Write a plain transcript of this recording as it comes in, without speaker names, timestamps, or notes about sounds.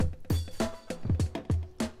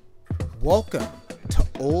Welcome to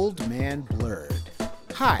Old Man Blurred.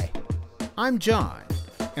 Hi, I'm John,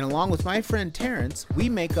 and along with my friend Terrence, we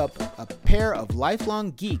make up a pair of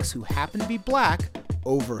lifelong geeks who happen to be black,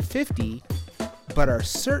 over 50, but are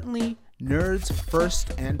certainly nerds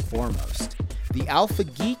first and foremost. The Alpha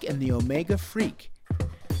Geek and the Omega Freak.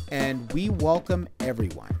 And we welcome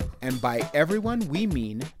everyone. And by everyone, we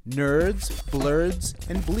mean nerds, blurds,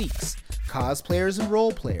 and bleaks, cosplayers and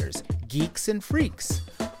role players, geeks and freaks,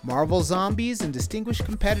 Marvel zombies and distinguished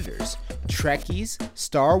competitors, Trekkies,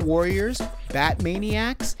 Star Warriors,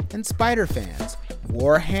 Batmaniacs, and Spider fans,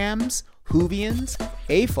 Warhams, Whovians,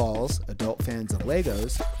 AFOLs, adult fans of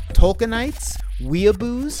Legos, Tolkienites,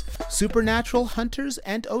 Weeaboos, Supernatural hunters,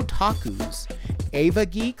 and Otakus, Ava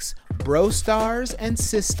geeks, Bro stars, and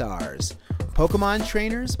Sis stars, Pokemon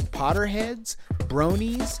trainers, Potterheads,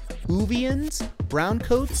 Bronies, Whovians,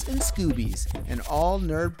 Browncoats, and Scoobies, and all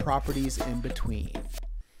nerd properties in between.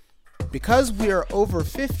 Because we are over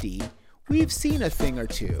 50, we've seen a thing or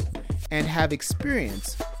two and have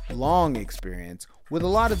experience, long experience, with a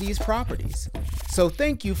lot of these properties. So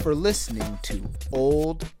thank you for listening to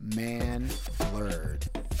Old Man Blurred.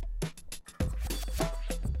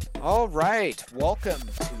 All right, welcome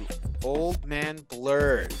to Old Man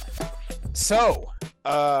Blurred. So,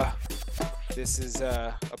 this is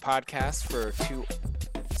a podcast for two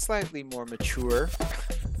slightly more mature,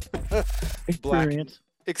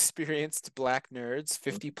 experienced black nerds,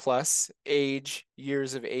 50 plus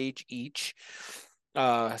years of age each.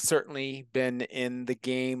 Certainly been in the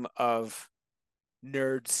game of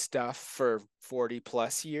nerd stuff for 40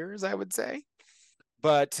 plus years, I would say.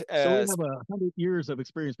 But so we have 100 years of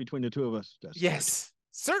experience between the two of us. Yes,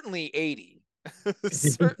 certainly 80.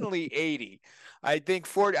 Certainly 80. I think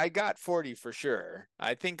 40. I got 40 for sure.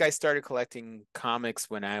 I think I started collecting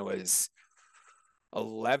comics when I was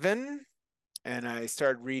 11, and I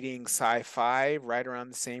started reading sci-fi right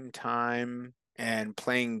around the same time, and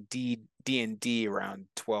playing D&D around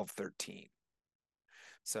 12, 13.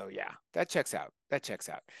 So yeah, that checks out.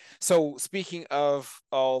 So speaking of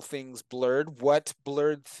all things blurred, what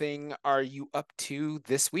blurred thing are you up to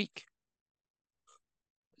this week?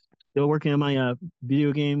 Still working on my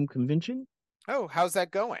video game convention. Oh, how's that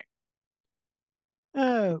going?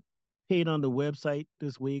 Paid on the website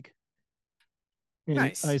this week. And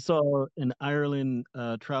nice. I saw an Ireland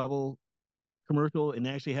travel commercial and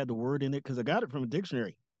actually had the word in it because I got it from a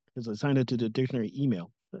dictionary because I signed it to the dictionary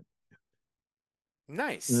email.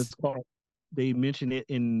 Nice. And it's called, they mention it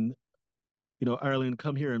in, Ireland,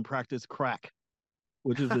 come here and practice crack,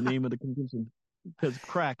 which is the name of the convention. Because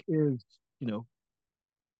crack is,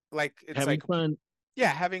 like it's having like fun. Yeah,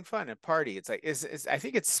 having fun at party. It's like is I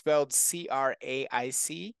think it's spelled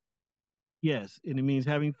CRAIC. Yes, and it means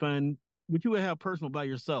having fun, which you would have personal by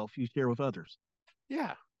yourself, you share with others.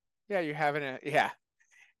 Yeah. You're having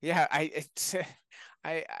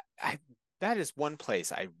I that is one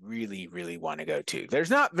place I really, really want to go to. There's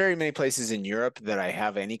not very many places in Europe that I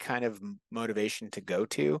have any kind of motivation to go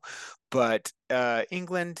to, but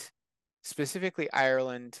England, specifically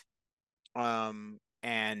Ireland,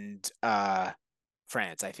 and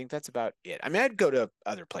France. I think that's about it. I mean, I'd go to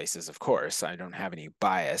other places, of course. I don't have any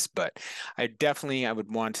bias, but I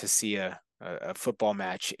would want to see a football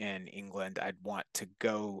match in England. I'd want to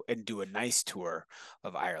go and do a nice tour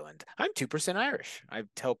of Ireland. I'm 2% Irish. I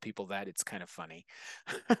tell people that. It's kind of funny.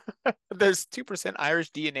 There's 2% Irish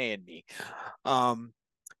DNA in me.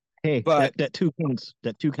 Hey, but that two counts.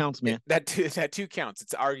 That two counts, man. That two counts.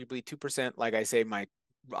 It's arguably 2%. Like I say, my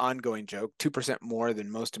ongoing joke, 2% more than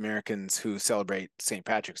most Americans who celebrate St.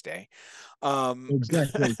 Patrick's Day.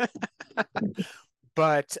 Exactly.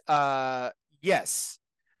 But yes,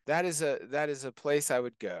 that is a place I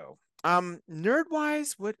would go. Nerd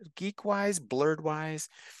wise, geek wise, blurred wise,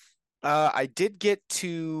 I did get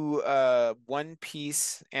to One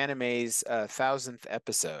Piece anime's 1000th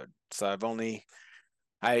episode, so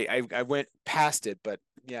I went past it, but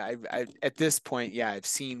yeah, I at this point, yeah, I've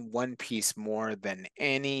seen One Piece more than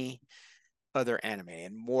any other anime,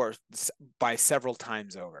 and more by several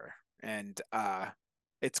times over. And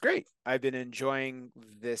it's great. I've been enjoying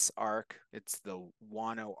this arc. It's the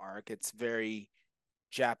Wano arc. It's very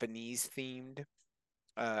Japanese themed,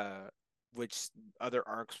 which other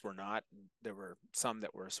arcs were not. There were some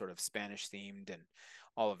that were sort of Spanish themed and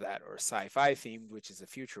all of that, or sci-fi themed, which is a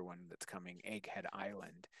future one that's coming, Egghead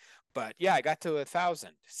Island. But yeah, I got to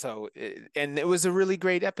 1,000. So, and it was a really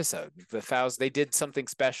great episode. The 1,000, they did something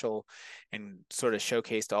special and sort of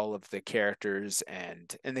showcased all of the characters,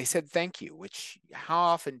 and they said thank you. Which, how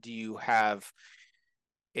often do you have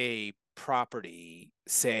a property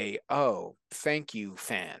say, "Oh, thank you,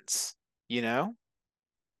 fans"? You know?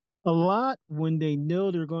 A lot when they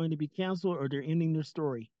know they're going to be canceled or they're ending their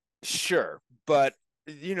story. Sure, but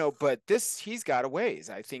but this he's got a ways.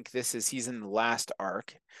 I think he's in the last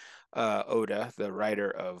arc. Oda, the writer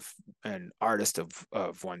of and artist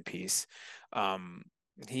of One Piece, um,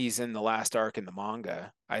 he's in the last arc in the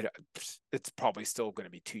manga. It's probably still going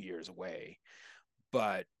to be 2 years away,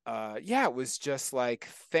 but yeah, it was just like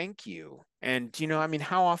thank you. And I mean,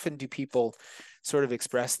 how often do people sort of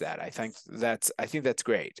express that? I think that's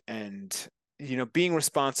great. And being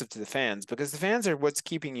responsive to the fans, because the fans are what's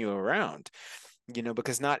keeping you around.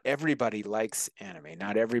 Because not everybody likes anime,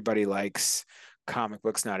 not everybody likes comic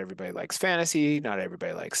books, not everybody likes fantasy, not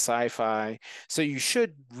everybody likes sci-fi. So you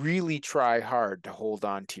should really try hard to hold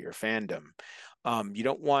on to your fandom. You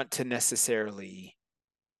don't want to necessarily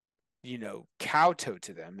kowtow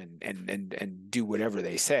to them and do whatever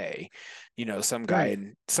they say. Some guy Right.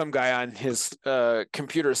 and some guy on his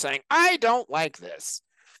computer saying, "I don't like this."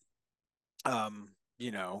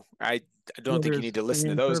 I don't Well, think you need there's to listen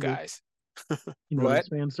to fan those service. guys. There's What?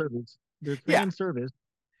 fan service. There's Yeah, fan service,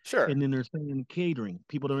 sure, and then there's fan catering.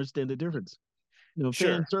 People don't understand the difference. Fan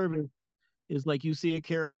sure. service is like you see a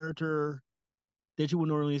character that you would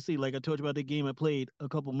normally see. Like I told you about the game I played a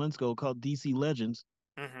couple months ago called DC Legends.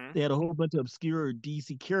 Hmm. They had a whole bunch of obscure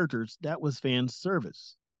DC characters. That was fan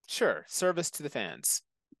service. Sure. Service to the fans.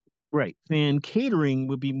 Right. Fan catering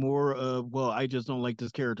would be more of, well, I just don't like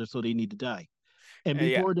this character, so they need to die. And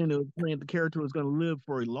Yeah, before then, it was planned the character was going to live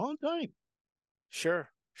for a long time, sure,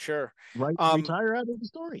 sure. right? Um, Retire out of the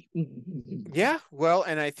story. yeah, well,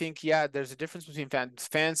 and I think, yeah, there's a difference between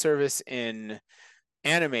fan service in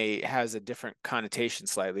anime has a different connotation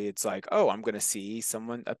slightly. It's like, oh, I'm going to see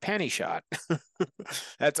a panty shot.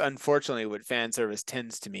 That's unfortunately what fan service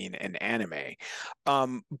tends to mean in anime.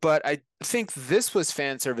 But I think this was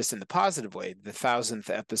fan service in the positive way, the 1000th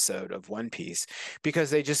episode of One Piece, because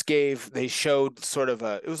they showed sort of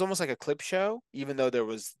it was almost like a clip show, even though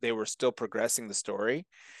they were still progressing the story.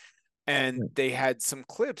 And Right. they had some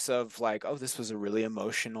clips of like, oh, this was a really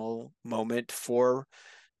emotional moment for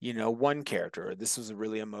one character. This was a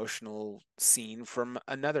really emotional scene from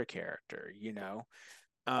another character,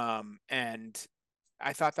 and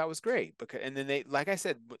I thought that was great because, and then they, like I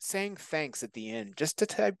said, saying thanks at the end, just to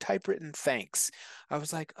typewritten thanks. I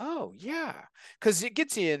was like, oh yeah, because it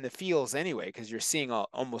gets you in the feels anyway, because you're seeing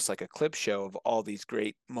almost like a clip show of all these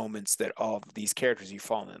great moments that all of these characters you've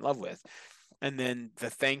fallen in love with, and then the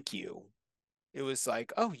thank you. It was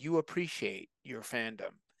like, oh, you appreciate your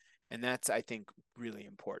fandom, and that's, I think, really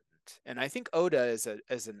important. And I think Oda as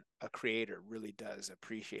a creator really does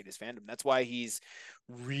appreciate his fandom. That's why he's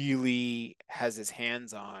really has his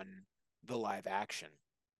hands on the live action,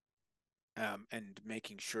 and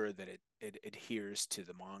making sure that it adheres to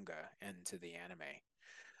the manga and to the anime.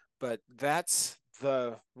 But that's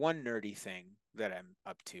the one nerdy thing that I'm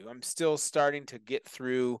up to. I'm still starting to get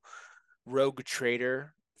through Rogue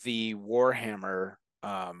Trader, the Warhammer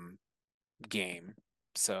game.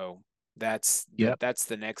 So Yep. that's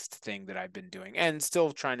the next thing that I've been doing, and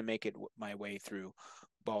still trying to make it my way through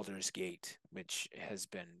Baldur's Gate, which has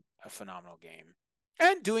been a phenomenal game,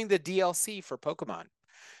 and doing the DLC for Pokemon.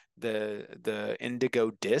 The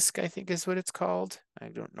Indigo Disc, I think is what it's called. I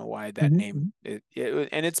don't know why that name Mm-hmm.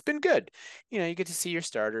 and it's been good. You get to see your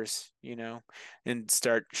starters, and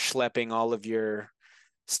start schlepping all of your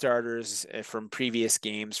starters from previous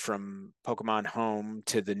games from Pokemon Home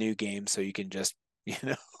to the new game, so you can just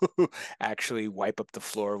actually wipe up the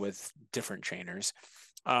floor with different trainers.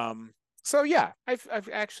 So yeah, I've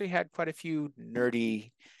actually had quite a few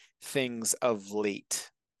nerdy things of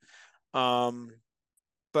late. Um,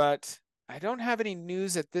 but I don't have any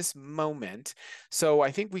news at this moment, so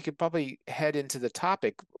I think we could probably head into the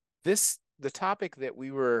topic. The topic that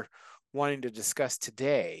we were wanting to discuss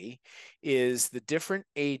today is the different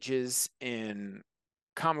ages in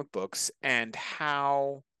comic books and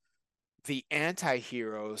how the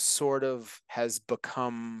anti-hero sort of has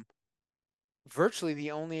become virtually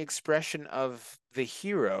the only expression of the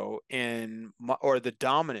hero or the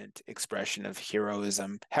dominant expression of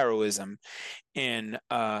heroism in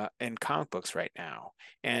comic books right now.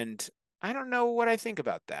 And I don't know what I think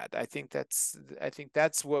about that. I think that's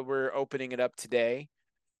what we're opening it up today.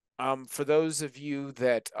 For those of you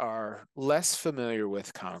that are less familiar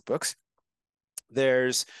with comic books,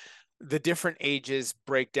 there's the different ages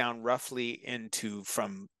break down roughly into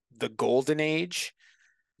from the golden age,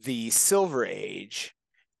 the silver age,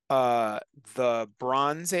 uh, the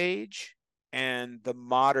bronze age, and the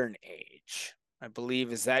modern age. I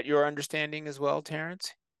believe, is that your understanding as well,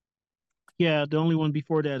 Terrence? Yeah, the only one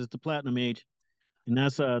before that is the Platinum Age, and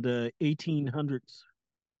that's the 1800s.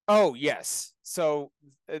 Oh, yes. So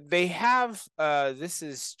they have this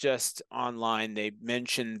is just online. They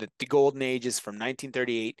mentioned that the Golden Age is from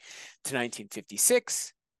 1938 to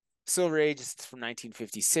 1956. Silver Age is from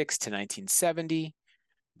 1956 to 1970.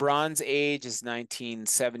 Bronze Age is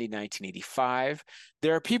 1970, 1985.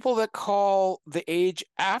 There are people that call the age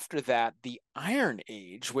after that the Iron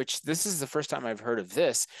Age, which this is the first time I've heard of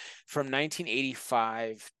this, from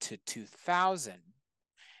 1985 to 2000.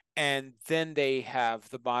 And then they have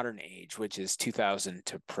the modern age, which is 2000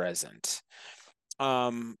 to present.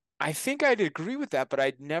 I think I'd agree with that, but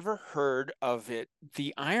I'd never heard of it,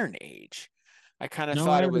 the Iron Age. I kind of No, I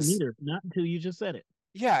thought it haven't was, either. Not until you just said it.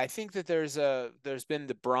 yeah, I think that there's been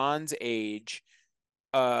the Bronze Age,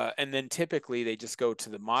 and then typically they just go to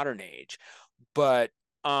the modern age. But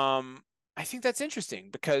I think that's interesting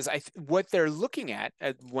because what they're looking at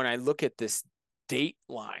when I look at this date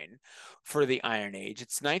line for the Iron Age,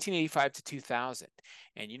 it's 1985 to 2000.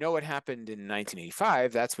 And you know what happened in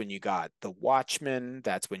 1985? That's when you got The Watchmen,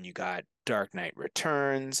 that's when you got Dark Knight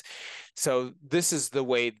Returns. So this is the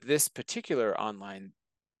way this particular online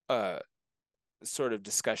uh sort of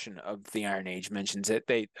discussion of the Iron Age mentions it.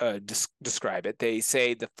 They describe it. They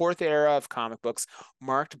say the fourth era of comic books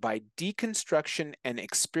marked by deconstruction and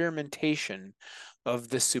experimentation of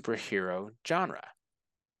the superhero genre.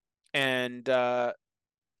 And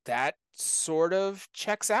that sort of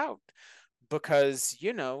checks out because,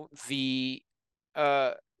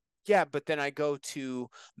 uh, yeah, but then I go to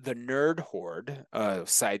the Nerd Horde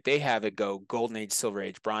site. They have it go Golden Age, Silver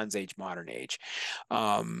Age, Bronze Age, Modern Age.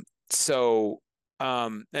 So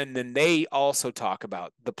and then they also talk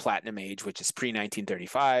about the Platinum Age, which is pre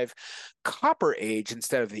 1935, Copper Age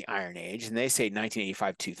instead of the Iron Age, and they say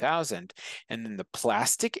 1985 2000, and then the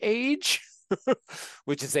Plastic Age,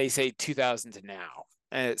 which is they say 2000 to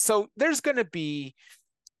now. So there's going to be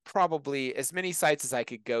probably as many sites as I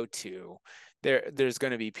could go to. There's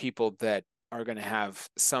going to be people that are going to have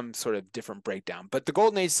some sort of different breakdown. But the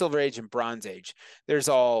Golden Age, Silver Age, and Bronze Age, there's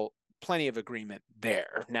all plenty of agreement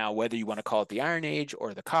there. Now, whether you want to call it the Iron Age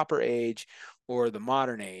or the Copper Age or the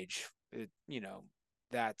Modern Age,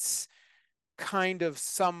 that's kind of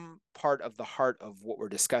some part of the heart of what we're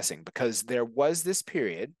discussing, because there was this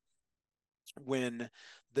period when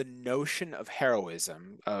the notion of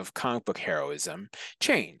heroism, of comic book heroism,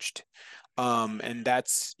 changed. And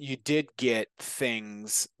that's, you did get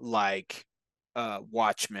things like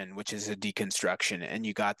Watchmen, which is a deconstruction, and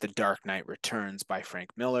you got The Dark Knight Returns by Frank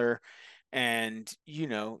Miller. And,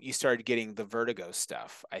 you started getting the Vertigo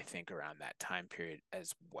stuff, I think, around that time period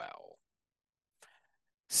as well.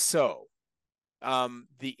 So,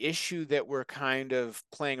 the issue that we're kind of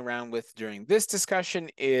playing around with during this discussion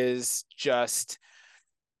is just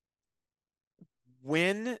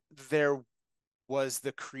when there was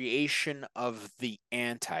the creation of the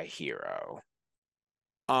anti-hero,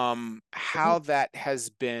 how that has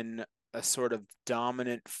been a sort of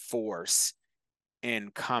dominant force in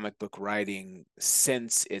comic book writing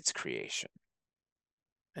since its creation.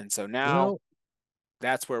 And so now Well,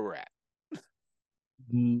 that's where we're at.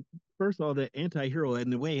 first of all, the anti-hero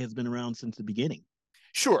in a way has been around since the beginning.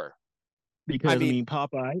 Sure. I Because I mean, mean,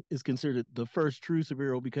 Popeye is considered the first true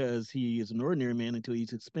superhero because he is an ordinary man until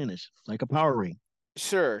he's Spanish, like a Power Ring.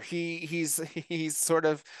 sure. He's sort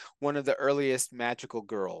of one of the earliest magical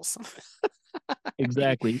girls. He,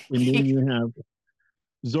 Exactly. And then he you have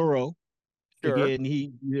Zorro. sure. Again,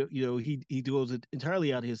 he goes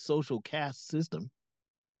entirely out of his social caste system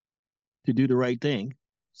to do the right thing.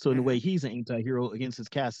 So in a way, Hmm. he's an anti-hero against his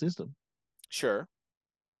caste system. Sure.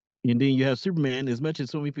 And then you have Superman. As much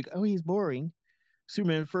as so many people, oh, he's boring.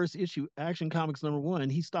 Superman first issue, Action Comics #1,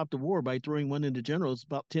 he stopped the war by throwing one of the generals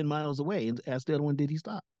about 10 miles away and asked the other one, did he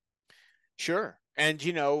stop? Sure. And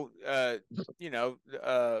you know,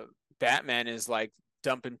 Batman is like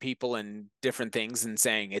dumping people and different things and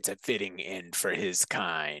saying it's a fitting end for his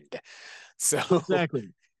kind. So Exactly.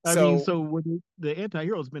 I mean, so so when the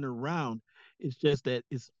anti-hero has been around, it's just that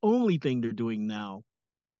it's the only thing they're doing now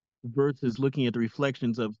versus looking at the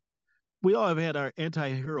reflections of, we all have had our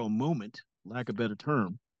anti-hero moment, lack of a better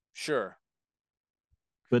term, sure.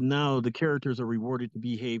 but now the characters are rewarded to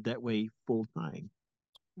behave that way full time.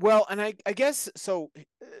 Well, and I guess so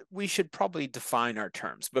we should probably define our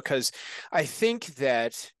terms, because I think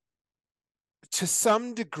that to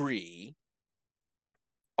some degree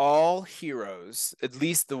all heroes, at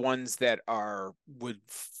least the ones that are would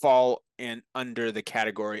fall in under the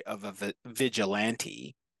category of a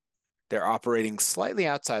vigilante, they're operating slightly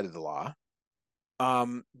outside of the law.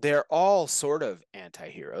 They're all sort of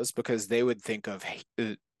anti-heroes because they would think of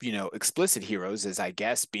explicit heroes as, I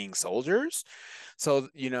guess, being soldiers. So,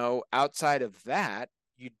 outside of that,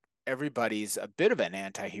 everybody's a bit of an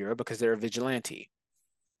anti-hero because they're a vigilante.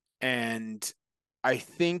 And I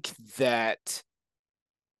think that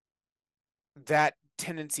that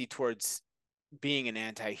tendency towards being an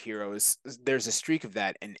anti-hero is there's a streak of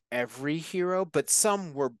that in every hero, but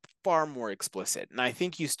some were far more explicit. And I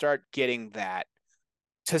think you start getting that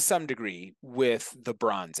to some degree with the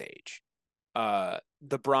Bronze Age.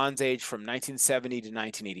 The Bronze Age from 1970 to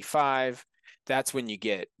 1985, that's when you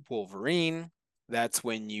get Wolverine. That's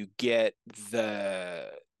when you get the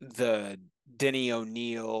Denny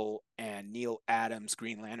O'Neil and Neil Adams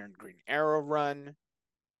Green Lantern Green Arrow run.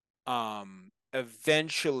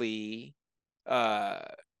 Eventually, from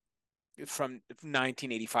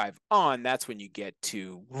 1985 on, that's when you get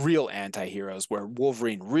to real anti-heroes where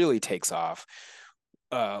Wolverine really takes off.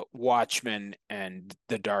 Watchmen and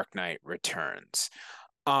The Dark Knight Returns.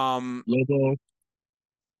 Lobo.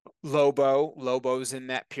 Lobo's in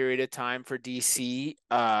that period of time for DC.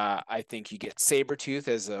 I think you get Sabretooth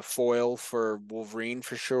as a foil for Wolverine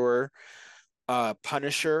for sure.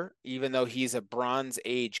 Punisher, even though he's a Bronze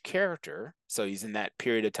Age character, so he's in that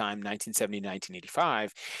period of time, 1970 to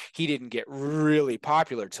 1985, he didn't get really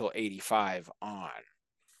popular till 85 on.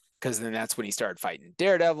 Because then that's when he started fighting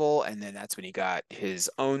Daredevil, and then that's when he got his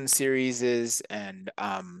own series, and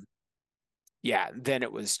yeah, then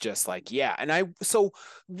it was just like, yeah. So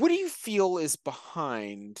what do you feel is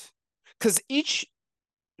behind? Because each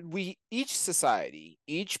society,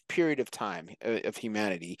 each period of time of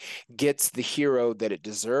humanity gets the hero that it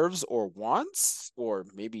deserves or wants, or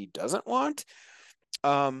maybe doesn't want.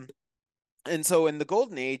 And so in the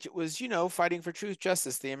Golden Age, it was, fighting for truth,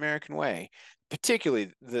 justice, the American way,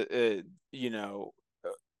 particularly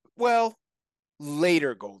well,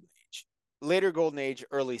 later Golden Age. Later Golden Age,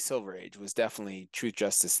 early Silver Age was definitely truth,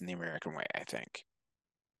 justice, and the American way, I think.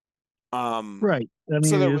 Right. I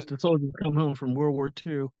So mean, there it's was, the soldiers come home from World War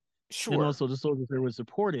II, and sure, also the soldiers that were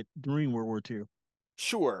supported during World War II.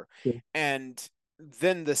 sure. Yeah. And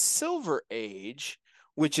then the Silver Age,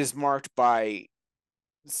 which is marked by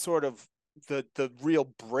sort of the real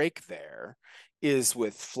break there is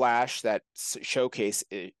with Flash, that showcase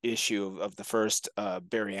issue of the first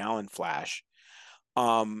Barry Allen Flash,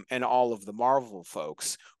 and all of the Marvel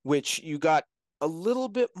folks, which you got a little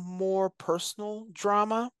bit more personal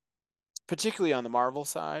drama, particularly on the Marvel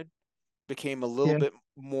side, became a little Yeah. bit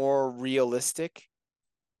more realistic.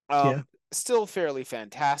 Yeah. Still fairly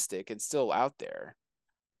fantastic and still out there.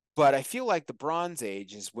 But I feel like the Bronze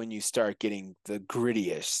Age is when you start getting the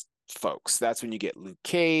grittiest folks. That's when you get Luke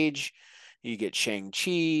Cage, you get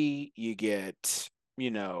Shang-Chi, you get,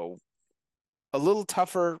 a little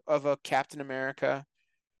tougher of a Captain America.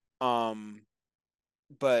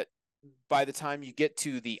 But by the time you get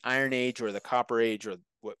to the Iron Age or the Copper Age, or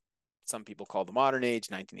what some people call the Modern Age,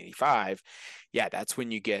 1985, yeah, that's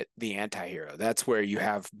when you get the anti-hero. That's where you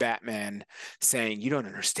have Batman saying, "You don't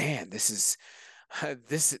understand. This is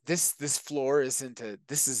this floor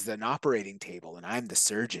this is an operating table, and I'm the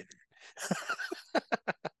surgeon."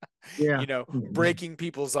 Yeah. Breaking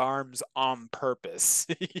people's arms on purpose.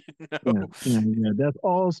 Yeah. That's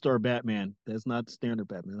All-Star Batman. That's not standard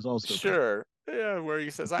Batman. That's All-Star Batman. Sure. Yeah, where he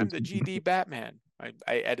says, "I'm the GD Batman."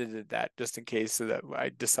 I edited that just in case so that I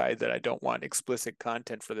decide that I don't want explicit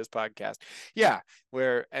content for this podcast. Yeah,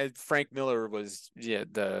 where Frank Miller was, yeah,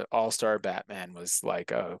 the All-Star Batman was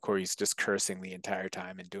like, of course, he's just cursing the entire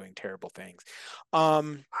time and doing terrible things.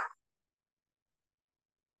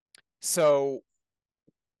 So,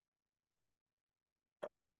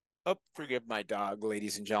 oh, forgive my dog,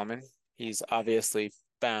 ladies and gentlemen. He's obviously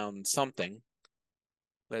found something.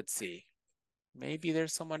 Let's see. Maybe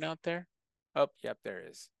there's someone out there. Oh, yep, there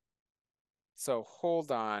is. So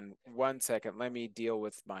hold on 1 second. Let me deal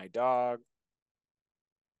with my dog.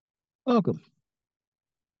 Welcome.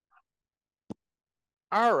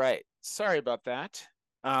 All right. Sorry about that.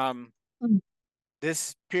 Um, Mm.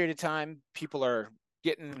 this period of time, people are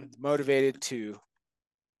getting motivated to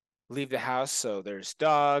leave the house. So there's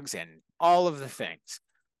dogs and all of the things.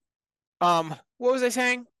 What was I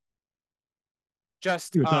saying?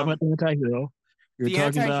 Just You were talking about the anti-hero. You're the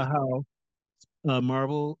talking anti about how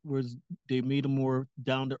Marvel was, they made them more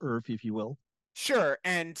down to earth, if you will. sure,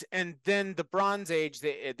 and then the Bronze Age,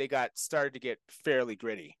 they got started to get fairly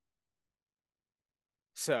gritty.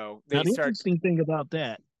 So Now, they the start interesting thing about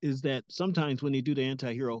that is that sometimes when they do the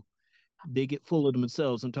anti-hero, they get full of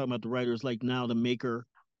themselves. I'm talking about the writers like now the Maker,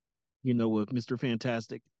 with Mr.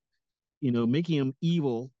 Fantastic. Making him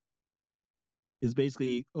evil is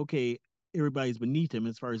basically okay. Everybody's beneath him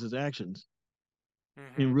as far as his actions.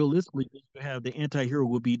 And Mhm. realistically, you have the anti-hero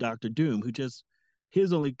would be Doctor Doom, who just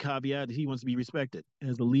his only caveat is he wants to be respected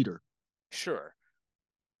as a leader. Sure.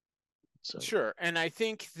 So Sure. And I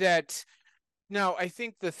think that now, I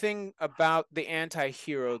think the thing about the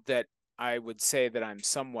anti-hero that I would say that I'm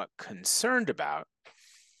somewhat concerned about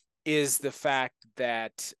is the fact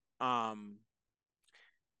that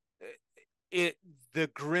it the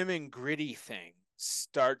grim and gritty thing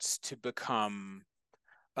starts to become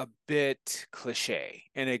a bit cliche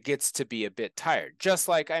and it gets to be a bit tired. Just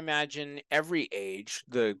like I imagine every age,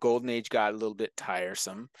 the golden age got a little bit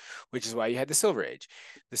tiresome, which is why you had the silver age.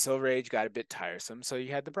 The silver age got a bit tiresome, so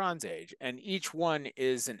you had the bronze age. And each one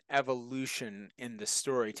is an evolution in the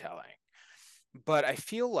storytelling. But I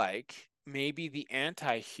feel like maybe the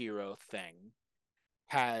anti-hero thing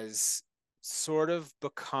has sort of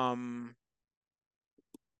become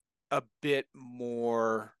a bit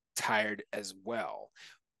more tired as well.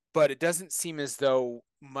 But it doesn't seem as though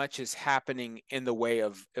much is happening in the way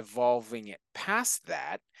of evolving it past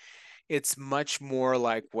that. It's much more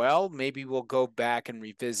like, well, maybe we'll go back and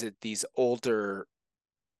revisit these older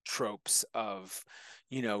tropes of,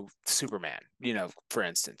 Superman, for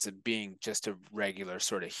instance, of being just a regular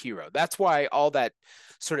sort of hero. That's why all that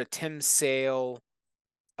sort of Tim Sale,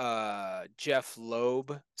 Jeff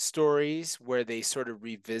Loeb stories where they sort of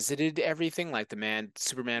revisited everything, like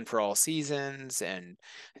Superman for All Seasons, and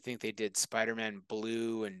I think they did Spider-Man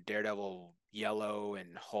Blue and Daredevil Yellow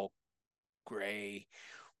and Hulk Gray,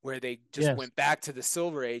 where they just yes, went back to the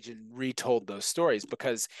Silver Age and retold those stories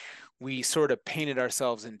because we sort of painted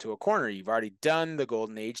ourselves into a corner. You've already done the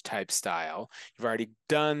Golden Age type style. You've already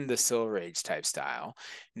done the Silver Age type style.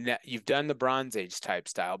 You've done the Bronze Age type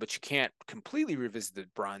style, but you can't completely revisit the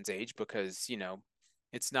Bronze Age because,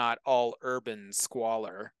 it's not all urban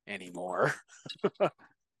squalor anymore.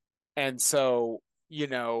 And so,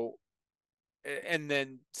 and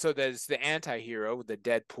then so there's the anti-hero, the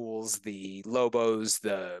Deadpools, the Lobos,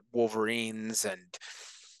 the Wolverines, and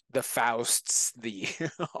the Fausts, the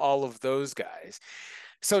all of those guys.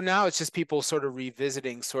 So now it's just people sort of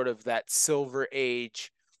revisiting sort of that Silver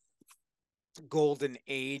Age, Golden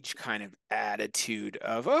Age kind of attitude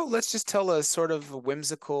of, oh, let's just tell a sort of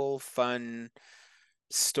whimsical, fun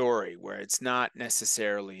story where it's not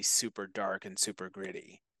necessarily super dark and super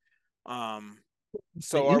gritty. Um, the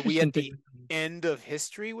so are we interesting at thing, the end of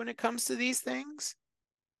history when it comes to these things?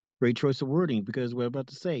 great choice of wording, because we're about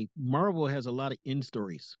to say Marvel has a lot of end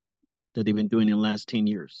stories that they've been doing in the last 10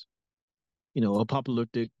 years.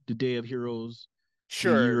 Apocalyptic, the Day of Heroes, the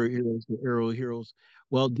Sure. Year of Heroes, the Arrow of Heroes.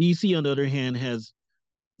 While DC, on the other hand,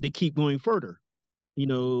 they keep going further.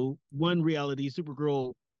 One reality,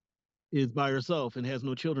 Supergirl is by herself and has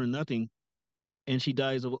no children, nothing, and she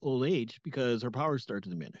dies of old age because her powers start to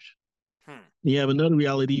diminish. Hmm. You have another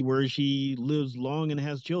reality where she lives long and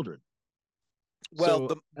has children. Well, So,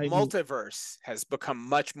 the I mean, multiverse has become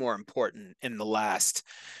much more important in the last,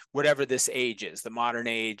 whatever this age is, the modern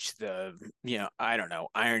age, I don't know,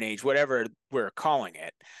 Iron Age, whatever we're calling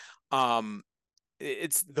it. Um,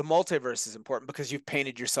 it's the multiverse is important because you've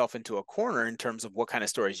painted yourself into a corner in terms of what kind of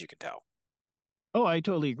stories you can tell. oh, I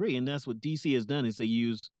totally agree. And that's what DC has done is they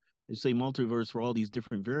say multiverse for all these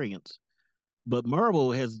different variants. But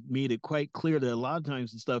Marvel has made it quite clear that a lot of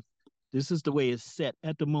times the stuff, this is the way it's set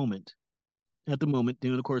at the moment. At the moment,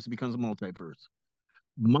 then of course it becomes a multiverse.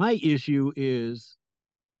 My issue is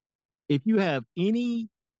if you have any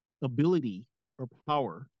ability or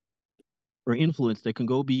power or influence that can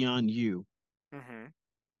go beyond you, Hmm.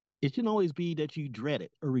 it shouldn't always be that you dread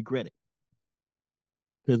it or regret it.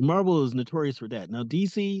 Because Marvel is notorious for that. Now,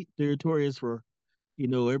 DC, they're notorious for,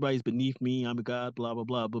 everybody's beneath me, I'm a god, blah, blah,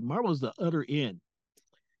 blah. But Marvel's the other end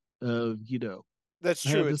of, That's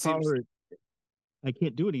I true. have It this seems power, I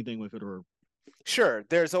can't do anything with it, or sure.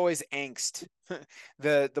 There's always angst.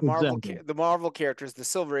 exactly. The Marvel characters, the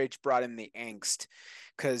Silver Age brought in the angst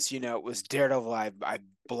because it was Daredevil. I'm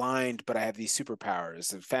blind, but I have these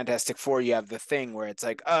superpowers. And Fantastic Four, you have the thing where it's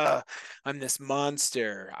like, I'm this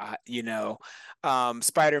monster.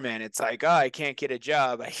 Spider-Man, it's like, I can't get a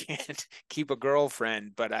job, I can't keep a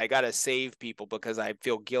girlfriend, but I gotta save people because I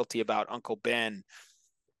feel guilty about Uncle Ben.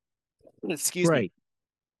 Excuse me. Right.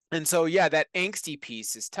 And so, yeah, that angsty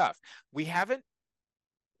piece is tough. We haven't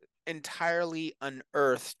entirely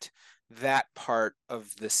unearthed that part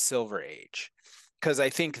of the Silver Age because I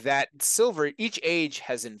think that each age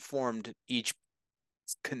has informed each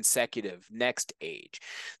consecutive next age.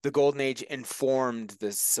 The Golden Age informed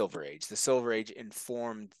the Silver Age. The Silver Age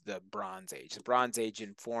informed the Bronze Age. The Bronze Age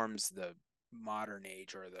informs the Modern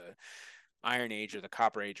Age or the Iron Age or the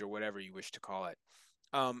Copper Age or whatever you wish to call it.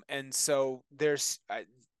 And so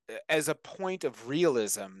as a point of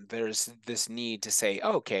realism, there's this need to say,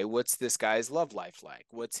 okay, what's this guy's love life like?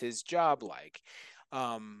 What's his job like?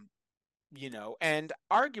 Um, and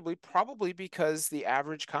arguably probably because the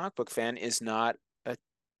average comic book fan is not a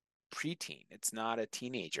preteen. It's not a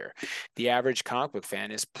teenager. The average comic book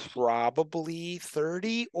fan is probably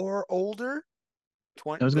 30 or older, I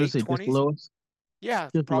 20, was going to late say just 20s. below us, Yeah,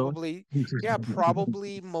 just below us. probably. Yeah,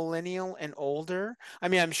 probably millennial and older. I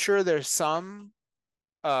mean, I'm sure there's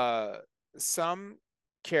uh some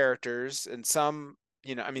characters and some,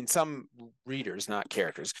 I mean some readers, not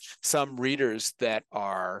characters, some readers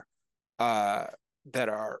uh that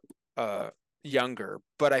are uh younger,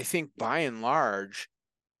 but I think by and large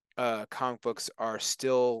comic books are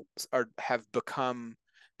have become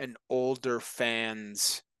an older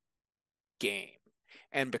fans game.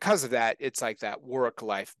 And because of that, it's like that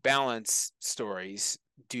work-life balance stories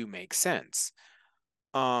do make sense.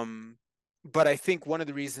 Um, but I think one of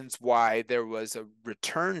the reasons why there was a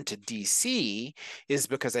return to DC is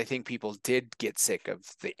because I think people did get sick of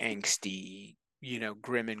the angsty,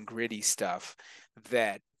 grim and gritty stuff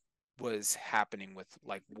that was happening with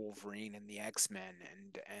like Wolverine and the X-Men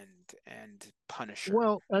and Punisher.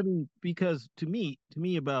 Well, I mean, because to me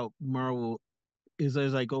about Marvel is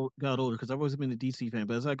as I got older, because I've always been a DC fan,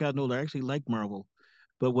 but as I got older, I actually like Marvel.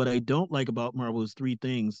 But what I don't like about Marvel is three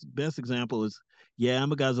things. Best example is, yeah,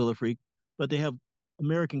 I'm a Godzilla freak, but they have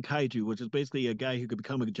American Kaiju, which is basically a guy who could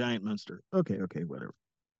become a giant monster. Okay, whatever.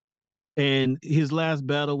 And his last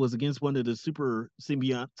battle was against one of the super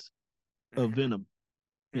symbionts of Hmm. Venom,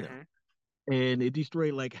 you know, Hmm. and it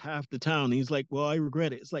destroyed like half the town. And he's like, well, I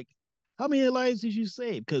regret it. It's like, how many lives did you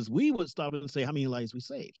save? Because we would stop and say, how many lives we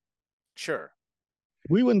saved? Sure.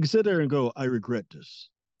 We wouldn't sit there and go, I regret this.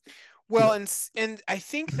 You Well, know, and I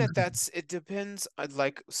think that it depends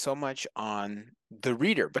like so much on the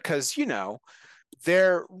reader because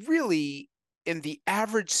they're really in the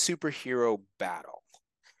average superhero battle.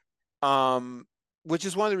 Um, which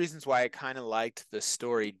is one of the reasons why I kind of liked the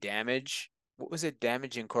story Damage. What was it?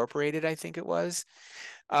 Damage Incorporated, I think it was.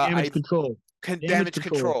 damage I control, damage Damage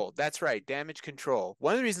control. Control. That's right, Damage Control.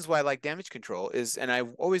 One of the reasons why I like Damage Control is, and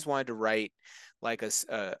I've always wanted to write like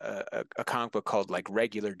a comic book called like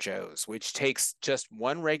Regular Joe's, which takes just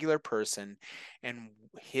one regular person and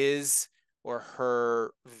his or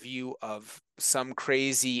her view of some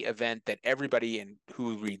crazy event that everybody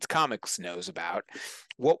who reads comics knows about.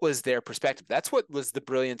 What was their perspective? That's what was the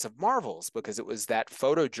brilliance of Marvels, because it was that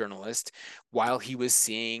photojournalist while he was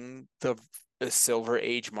seeing the Silver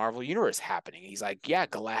Age Marvel Universe happening. He's like, yeah,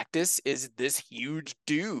 Galactus is this huge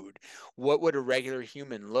dude. What would a regular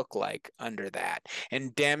human look like under that?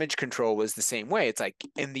 And Damage Control was the same way. It's like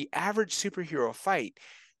in the average superhero fight,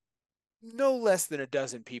 no less than a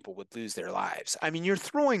dozen people would lose their lives. I mean, you're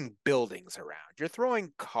throwing buildings around, you're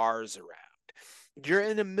throwing cars around. You're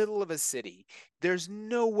in the middle of a city. There's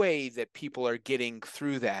no way that people are getting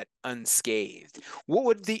through that unscathed. What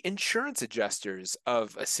would the insurance adjusters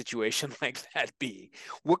of a situation like that be?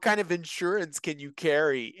 What kind of insurance can you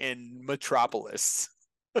carry in Metropolis?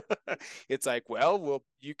 It's like, well,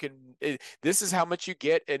 this is how much you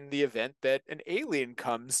get in the event that an alien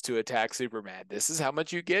comes to attack Superman. This is how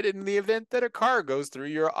much you get in the event that a car goes through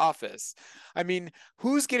your office. I mean,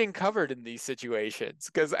 who's getting covered in these situations?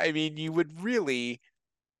 Because I mean, you would really,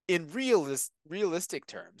 in realistic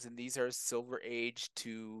terms, and these are Silver Age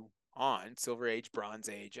to on, Silver Age, Bronze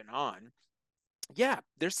Age, and on, yeah,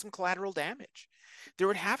 there's some collateral damage. There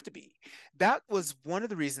would have to be. That was one of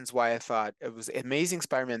the reasons why I thought it was Amazing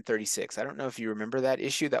Spider-Man 36. I don't know if you remember that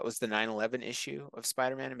issue. That was the 9/11 issue of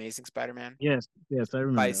Spider-Man, Amazing Spider-Man. Yes, I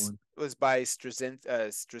remember that one. It was by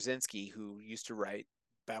Straczynski, who used to write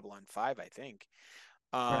Babylon 5, I think.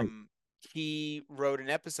 Right. Um, he wrote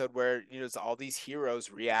an episode where it's all these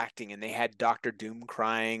heroes reacting and they had Doctor Doom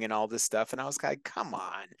crying and all this stuff, and I was like, come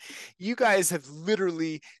on, you guys have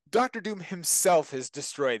literally, Doctor Doom himself has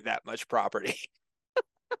destroyed that much property.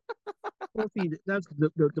 Well, see, that's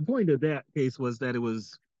the point of that case was that it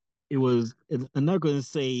was. I'm not going to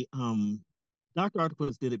say Doctor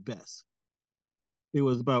Octopus did it best. It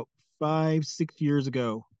was about 5, 6 years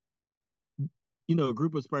ago. A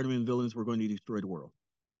group of Spider-Man villains were going to destroy the world.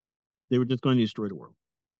 They were just going to destroy the world,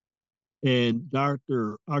 and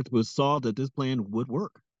Doctor Octopus saw that this plan would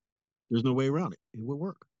work. There's no way around it. It would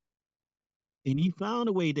work, and he found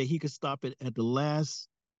a way that he could stop it at the last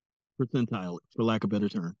percentile, for lack of a better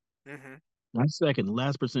term. Hmm. Not second,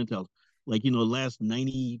 last percentile, like last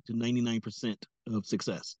 90 to 99% of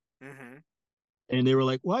success. Hmm. And they were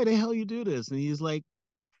like, "Why the hell you do this?" And he's like,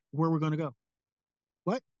 "Where we're going to go?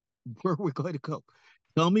 What? Where we're going to go?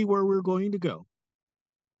 Tell me where we're going to go,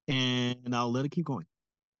 and I'll let it keep going."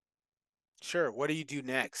 Sure. What do you do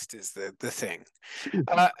next is the thing.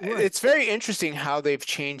 Right. It's very interesting how they've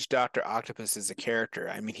changed Dr. Octopus as a character.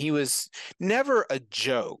 I mean, he was never a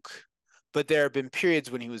joke, but there have been periods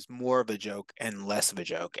when he was more of a joke and less of a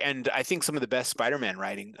joke. And I think some of the best Spider-Man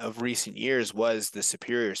writing of recent years was the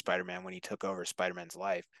Superior Spider-Man when he took over Spider-Man's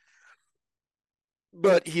life.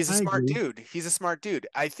 But he's a I smart agree. dude. He's a smart dude.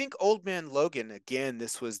 I think Old Man Logan, again,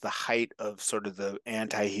 this was the height of sort of the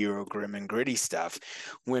anti-hero grim and gritty stuff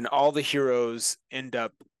when all the heroes end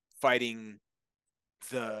up fighting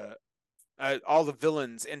the all the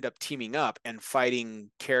villains end up teaming up and fighting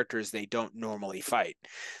characters they don't normally fight.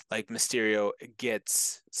 Like Mysterio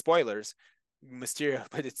gets spoilers, Mysterio,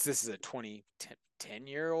 but this is a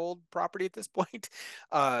 10-year old property at this point,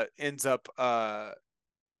 ends up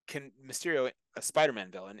can Mysterio, a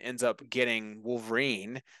Spider-Man villain, ends up getting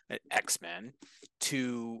Wolverine, an X-Men,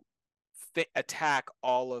 to attack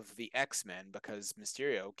all of the X-Men because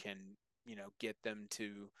Mysterio can, get them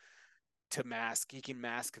to mask. He can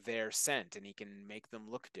mask their scent and he can make them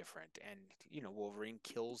look different. And Wolverine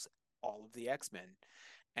kills all of the X-Men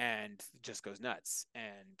and just goes nuts.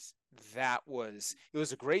 And it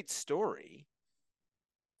was a great story,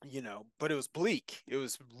 but it was bleak. It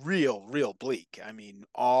was real bleak. I mean,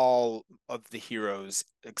 all of the heroes,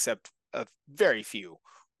 except a very few,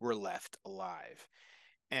 were left alive.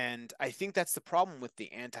 And I think that's the problem with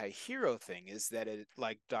the anti-hero thing is that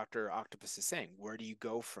like Dr. Octopus is saying, where do you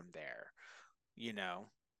go from there? You know,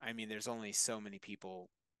 I mean, there's only so many people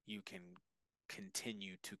you can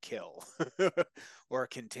continue to kill or Well,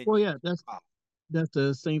 continue. yeah, that's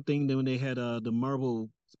the same thing that when they had the Marvel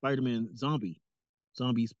Spider-Man zombie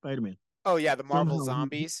Spider-Man. Oh yeah, the Marvel Somehow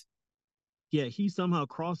zombies. yeah, he somehow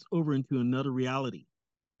crossed over into another reality,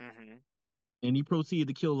 Hmm. and he proceeded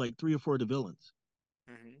to kill like three or four of the villains.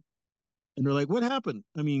 Hmm. And they're like, "What happened?"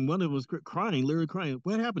 I mean, one of them was crying, literally crying.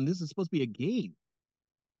 What happened? This is supposed to be a game.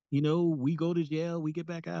 We go to jail, we get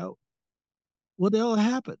back out. What the hell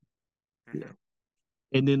happened? You Hmm. know.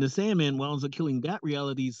 And then the Sandman winds up killing that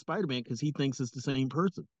reality's Spider-Man because he thinks it's the same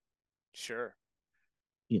person. Sure.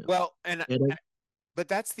 You know. Well, and And but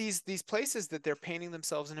that's these places that they're painting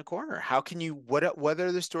themselves in a corner. How can you what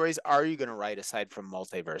other stories are you going to write aside from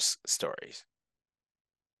multiverse stories?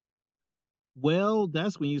 well,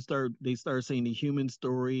 that's when they start saying the human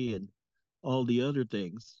story and all the other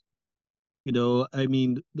things. I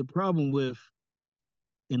mean, the problem with,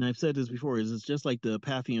 and I've said this before, is it's just like the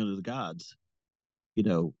pantheon of the gods. You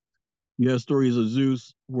know, you have stories of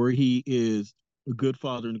Zeus where he is a good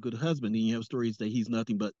father and a good husband, and you have stories that he's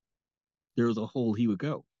nothing but there was a hole he would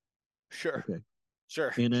go. Sure. Okay.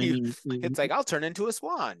 Sure. And I mean, It's like I'll turn into a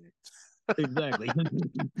swan. exactly.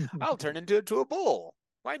 I'll turn into a bull.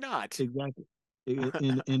 Why not? Exactly.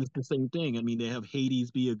 And it's the same thing. I mean, they have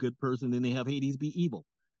Hades be a good person, and they have Hades be evil.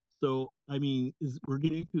 So I mean, we're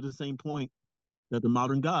getting to the same point that the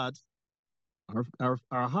modern gods, our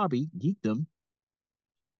hobby, geekdom,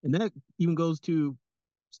 and that even goes to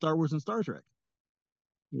Star Wars and Star Trek.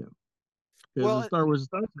 You know, because in Well, Star Wars and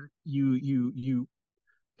Star Trek, you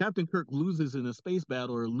Captain Kirk loses in a space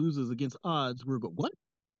battle or loses against odds. We're going, what?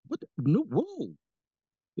 What? No, whoa!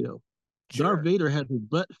 You know, Darth sure. Vader has his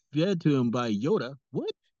butt fed to him by Yoda. What?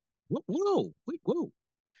 What? Whoa! Wait, whoa!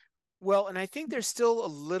 Well, and I think there's still a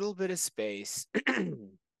little bit of space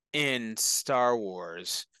in Star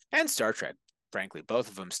Wars and Star Trek. Frankly, both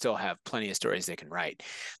of them still have plenty of stories they can write.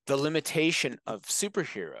 The limitation of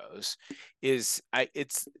superheroes it's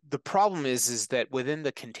the problem is that within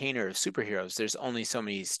the container of superheroes, there's only so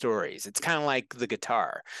many stories. It's kind of like the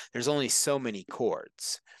guitar. There's only so many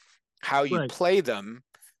chords. How you Right. play them,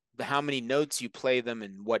 how many notes you play them,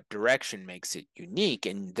 and what direction makes it unique.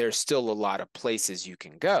 And there's still a lot of places you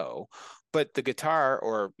can go. But the guitar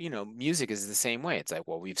or, music is the same way. It's like,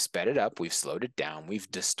 well, we've sped it up, we've slowed it down, we've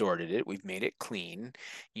distorted it, we've made it clean,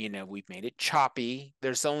 we've made it choppy.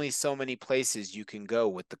 There's only so many places you can go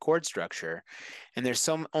with the chord structure. And there's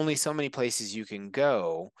only so many places you can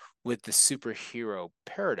go with the superhero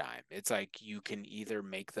paradigm. It's like you can either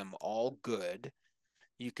make them all good,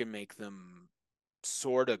 you can make them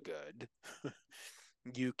sort of good.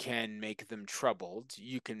 You can make them troubled.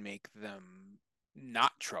 You can make them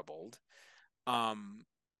not troubled. Um,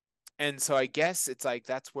 and so I guess it's like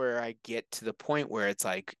that's where I get to the point where it's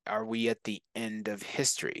like, are we at the end of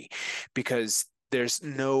history? Because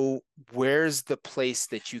where's the place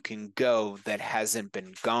that you can go that hasn't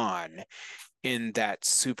been gone in that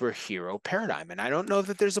superhero paradigm? And I don't know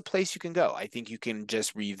that there's a place you can go. I think you can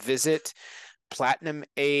just revisit platinum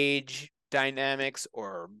age dynamics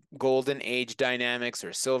or golden age dynamics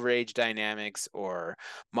or silver age dynamics or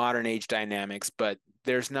modern age dynamics, but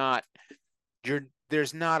there's not you're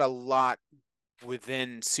there's not a lot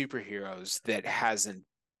within superheroes that hasn't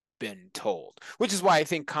been told, which is why I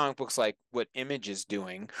think comic books like what Image is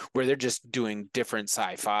doing, where they're just doing different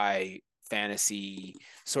sci-fi, fantasy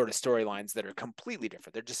sort of storylines that are completely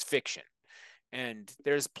different. They're just fiction. And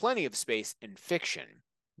there's plenty of space in fiction.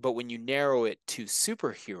 But when you narrow it to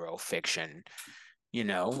superhero fiction,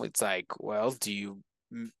 it's like, well, what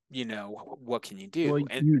can you Well, do?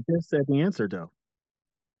 And you just said the answer, though.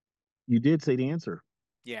 You did say the answer.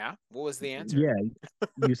 yeah, what was the answer? Yeah,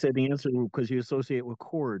 you said the answer because you associate with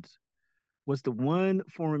chords. What's the one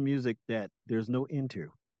form of music that there's no end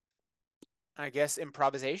to? I guess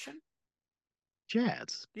improvisation?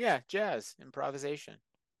 Jazz. Yeah, jazz, improvisation.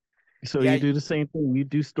 So you Yeah, do the same thing. You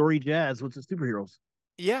do story jazz with the superheroes.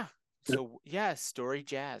 yeah. So yeah, story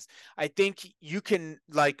jazz. I think you can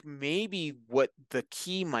like maybe what the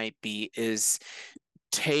key might be is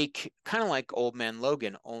take kind of like Old Man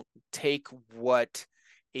Logan, take what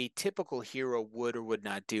a typical hero would or would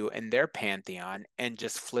not do in their pantheon and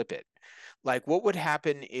just flip it. Like, what would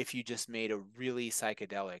happen if you just made a really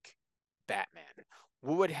psychedelic Batman?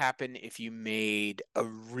 What would happen if you made a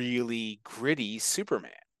really gritty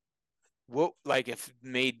Superman? What, like, if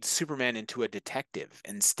made Superman into a detective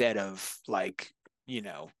instead of like,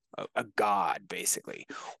 a god, basically?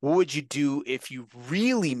 What would you do if you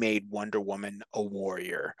really made Wonder Woman a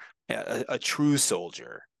warrior, a true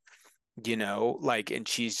soldier? Like, and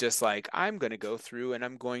she's just like, I'm going to go through and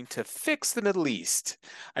I'm going to fix the Middle East.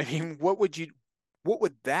 I mean, what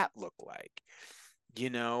would that look like? You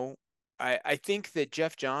know, I think that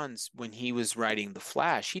Jeff Johns, when he was writing The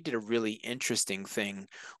Flash, he did a really interesting thing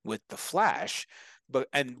with The Flash,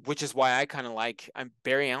 and which is why I kind of like,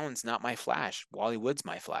 Barry Allen's not my Flash. Wally Wood's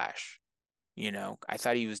my Flash. I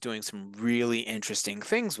thought he was doing some really interesting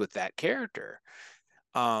things with that character.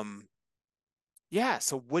 Um, yeah,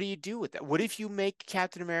 so what do you do with that? What if you make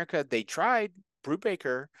Captain America? They tried,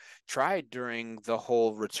 Brubaker tried during the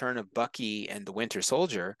whole return of Bucky and the Winter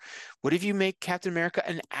Soldier. What if you make Captain America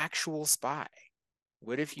an actual spy?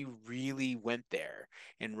 What if you really went there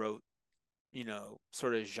and wrote,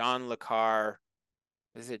 sort of Jean Le Carre?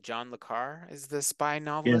 Is it John Le Carre is the spy Yeah.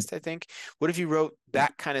 novelist, I think? What if you wrote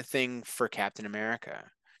that kind of thing for Captain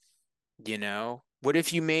America? What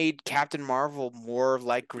if you made Captain Marvel more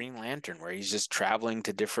like Green Lantern, where he's just traveling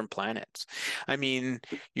to different planets? I mean,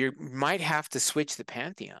 you might have to switch the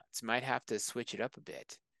pantheons, might have to switch it up a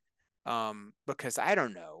bit. Because I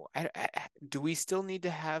don't know. Do we still need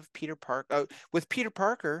to have Peter Parker? With Peter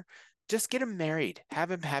Parker, just get him married,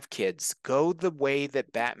 have him have kids, go the way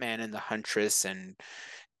that Batman and the Huntress and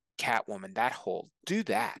Catwoman, that whole, do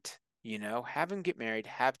that. Have him get married,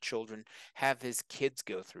 have children, have his kids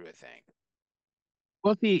go through a thing.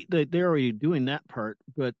 Well, see, they're already doing that part,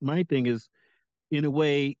 but my thing is, in a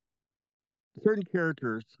way, certain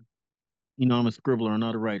characters, I'm a scribbler, I'm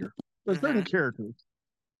not a writer, but certain Mm-hmm. characters,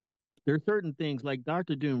 there are certain things like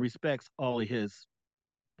Doctor Doom respects all of his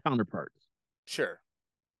counterparts, Sure.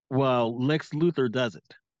 while Lex Luthor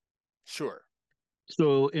doesn't. Sure.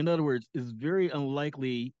 So, in other words, it's very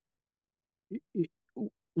unlikely.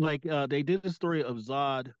 Like they did a story of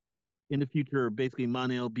Zod in the future, basically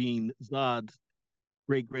Mon-El being Zod's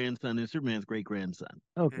great grandson and Superman's great grandson.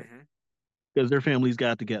 Okay, Mm-hmm. because their families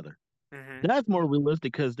got together. Mm-hmm. That's more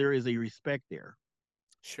realistic because there is a respect there.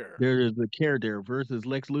 Sure. There is a care there versus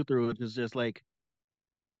Lex Luthor, which is just like,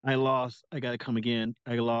 I lost, I gotta come again.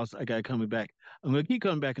 I lost, I gotta come back. I'm gonna keep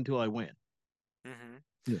coming back until I win.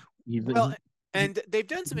 Mm-hmm. Yeah. He's, Well, and they've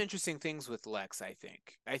done some interesting things with Lex, I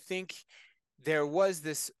think. I think there was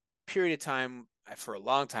this period of time for a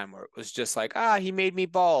long time where it was just like, he made me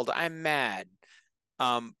bald. I'm mad.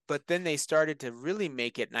 But then they started to really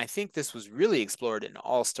make it, and I think this was really explored in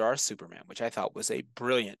All-Star Superman, which I thought was a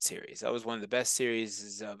brilliant series. That was one of the best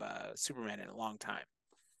series of Superman in a long time.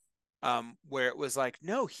 Where it was like,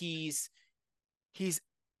 no, he's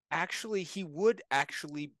actually he would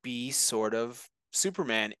actually be sort of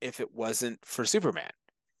Superman if it wasn't for Superman.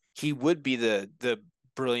 He would be the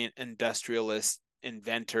brilliant industrialist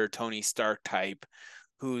inventor Tony Stark type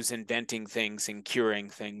who's inventing things and curing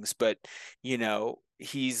things, but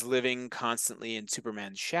he's living constantly in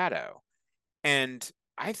Superman's shadow. And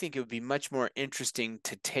I think it would be much more interesting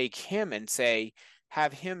to take him and say,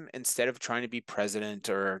 have him, instead of trying to be president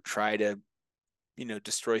or try to,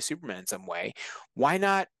 destroy Superman in some way, why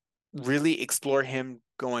not really explore him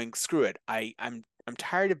going, screw it. I'm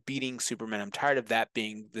tired of beating Superman. I'm tired of that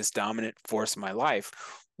being this dominant force in my life.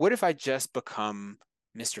 What if I just become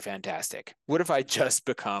Mr. Fantastic? What if I just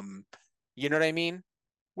become, you know what I mean?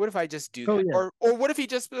 What if I just do oh that? yeah, Or what if he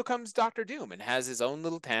just becomes Doctor Doom and has his own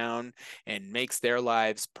little town and makes their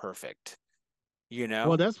lives perfect? you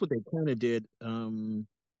Well, know? that's what they kind of did in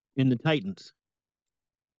the Titans.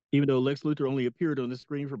 Even though Lex Luthor only appeared on the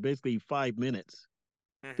screen for basically 5 minutes,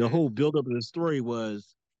 the Hmm. whole buildup of the story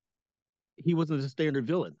was he wasn't a standard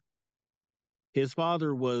villain. His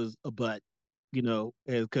father was a butt,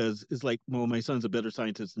 because it's like, well, my son's a better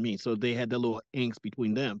scientist than me. So they had that little angst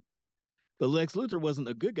between them. But Lex Luthor wasn't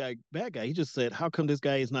a good guy, bad guy. He just said, how come this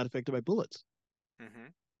guy is not affected by bullets? Hmm.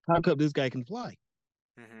 How come this guy can fly?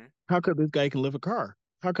 Hmm. How come this guy can live a car?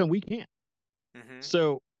 How come we can't? Hmm.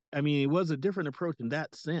 So, I mean, it was a different approach in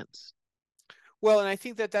that sense. Well, and I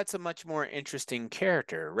think that that's a much more interesting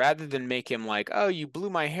character rather than make him like, oh, you blew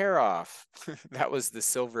my hair off. That was the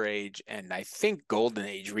Silver Age and I think Golden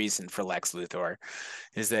Age reason for Lex Luthor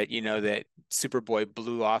is that, that Superboy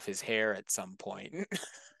blew off his hair at some point.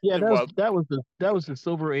 Yeah, that was Well, that was the that was the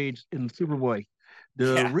Silver Age in Superboy.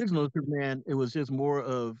 The yeah, original Superman, it was just more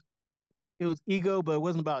of it was ego, but it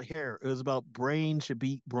wasn't about hair. It was about brain should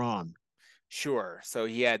beat brawn. sure. So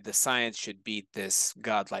he had the science should beat this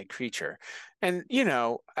godlike creature. And,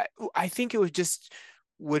 I think it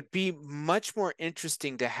would be much more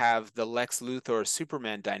interesting to have the Lex Luthor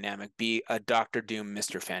Superman dynamic be a Doctor Doom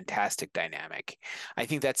Mr. Fantastic dynamic. I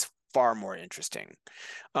think that's far more interesting.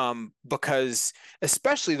 Because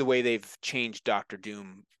especially the way they've changed Doctor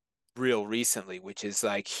Doom real recently, which is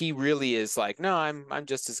like he really is like, no, I'm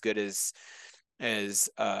just as good as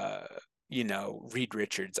Reed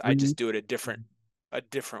Richards. I just Reed. do it a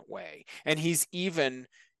different way. And he's even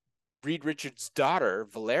Reed Richards' daughter,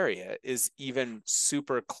 Valeria, is even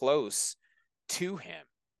super close to him,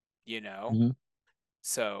 you know? Mhm.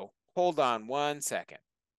 So hold on 1 second.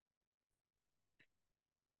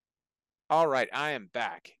 All right, I am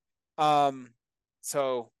back. Um,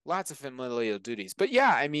 so lots of familial duties. But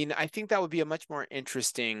yeah, I mean, I think that would be a much more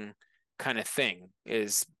interesting kind of thing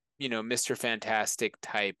is, Mr. Fantastic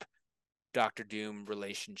type Doctor Doom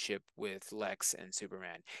relationship with Lex and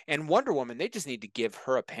Superman. And Wonder Woman, they just need to give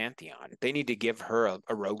her a pantheon. They need to give her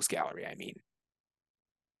a rogues gallery, I mean.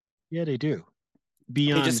 Yeah, they do. They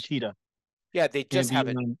Beyond just Cheetah yeah, they and just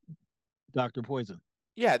haven't beyond Doctor Poison.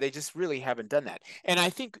 yeah, they just really haven't done that. And I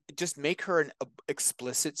think just make her an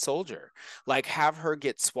explicit soldier. Like have her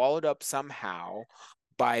get swallowed up somehow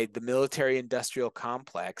by the military industrial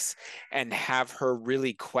complex and have her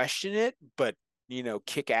really question it, but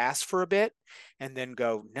kick ass for a bit and then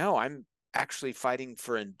go, "No, I'm actually fighting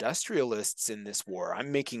for industrialists in this war.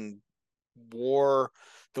 I'm making war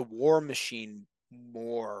the war machine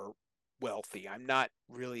more wealthy. I'm not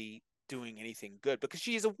really doing anything good because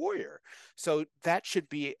she is a warrior. So that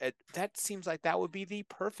seems like that would be the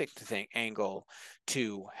perfect thing angle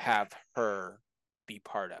to have her be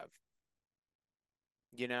part of,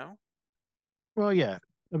 you know? Well, yeah.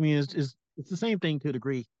 I mean, it's the same thing to a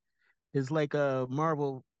degree. It's like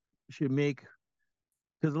Marvel should make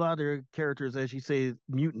because a lot of their characters, as you say,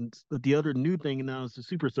 mutants. But the other new thing now is the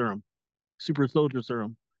super serum, super soldier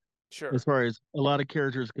serum. As Sure. far as a lot of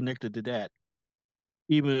characters connected to that,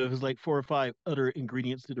 even if it's like 4 or 5 other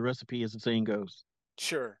ingredients to the recipe, as the saying goes.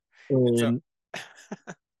 Sure. And so And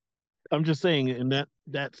I'm just saying, and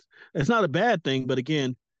that's not a bad thing. But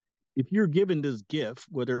again, if you're given this gift,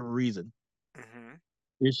 whatever reason, mhm,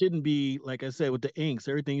 it shouldn't be like I said with the inks.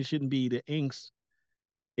 Everything shouldn't be the inks.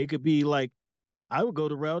 It could be like I would go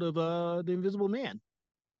the route of the Invisible Man.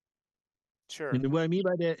 sure. And what I mean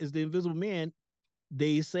by that is the Invisible Man.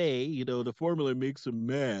 They say the formula makes him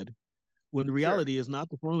mad. When the Sure. reality is not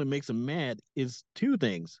the formula makes him mad. It's two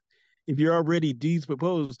things. If you're already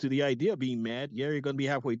disposed to the idea of being mad, yeah, you're going to be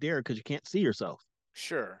halfway there because you can't see yourself.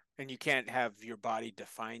 Sure. And you can't have your body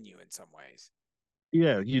define you in some ways.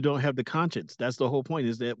 Yeah, you don't have the conscience. That's the whole point.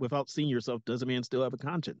 Is that without seeing yourself, does a man still have a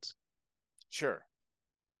conscience? Sure.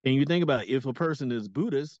 And you think about it, if a person is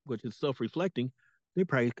Buddhist, which is self-reflecting, they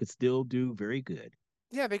probably could still do very good.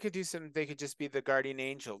 Yeah, they could just be the guardian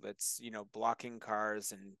angel that's, blocking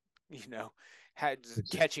cars and, had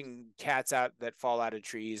catching cats out that fall out of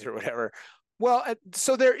trees or whatever. Well,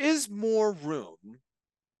 so there is more room.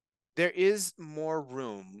 There is more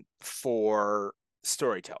room for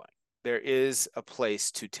storytelling. There is a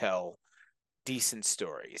place to tell decent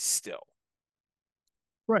stories still.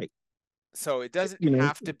 Right. So it doesn't You know,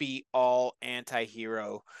 have to be all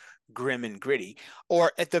anti-hero, grim and gritty,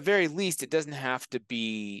 or at the very least, it doesn't have to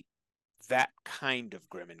be that kind of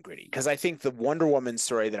grim and gritty. Because I think the Wonder Woman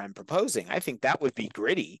story that I'm proposing, I think that would be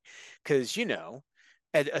gritty. Because,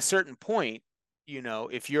 at a certain point,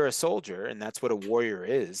 if you're a soldier, and that's what a warrior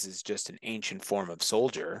is just an ancient form of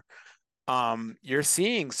soldier, you're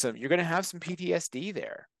going to have some PTSD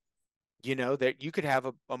there. That you could have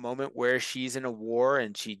a moment where she's in a war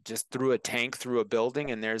and she just threw a tank through a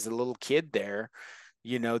building and there's a little kid there,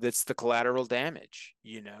 that's the collateral damage.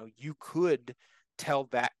 You could tell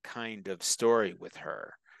that kind of story with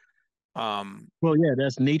her. Well, yeah,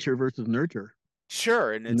 that's nature versus nurture.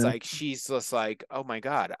 Sure. And You it's know, like she's just like, oh my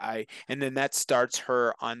God, and then that starts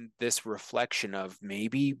her on this reflection of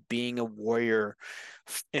maybe being a warrior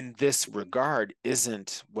in this regard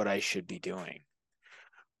isn't what I should be doing.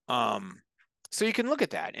 Um, so you can look at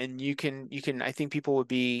that and you can I think people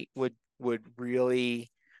would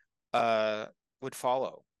really uh would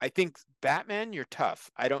follow. I think Batman, you're tough.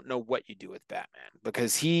 I don't know what you do with Batman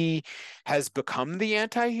because he has become the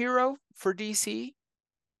anti-hero for DC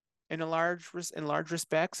in large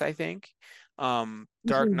respects, I think. this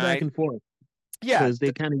Dark is back Knight, and forth yeah, because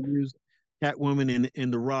they kind of used Catwoman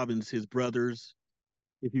and the Robins, his brothers,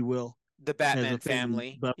 if you will, the as a Batman family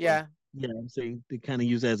family. buffer. Yeah, Yeah, I'm saying they kind of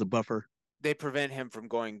use it as a buffer. they prevent him from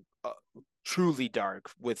going truly dark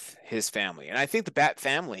with his family. And I think the Bat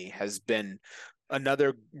family has been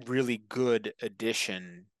another really good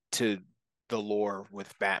addition to the lore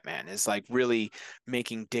with Batman is like really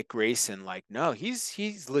making Dick Grayson like, no,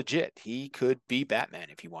 he's legit. He could be Batman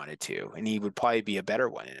if he wanted to, and he would probably be a better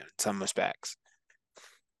one in some respects.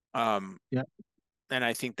 Um, Yeah. and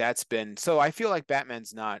I think that's been so I feel like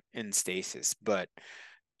Batman's not in stasis, but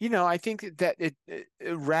I think that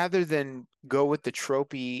rather than go with the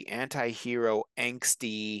tropey anti-hero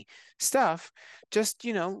angsty stuff, just,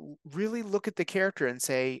 really look at the character and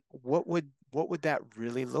say, what would that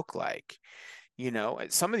really look like?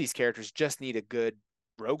 Some of these characters just need a good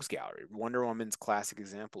rogues gallery. Wonder Woman's classic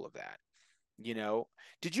example of that. You know,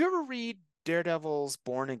 did you ever read Daredevil's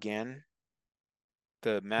Born Again?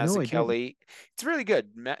 The No, I didn't. Mazzucchelli. It's really good.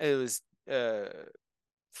 It was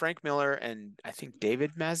Frank Miller and I think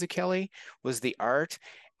David Mazzucchelli was the art,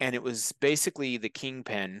 and it was basically the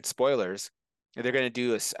Kingpin. Spoilers. They're going to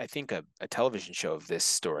do I think a television show of this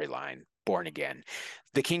storyline, Born Again.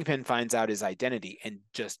 The Kingpin finds out his identity and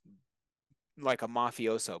just like a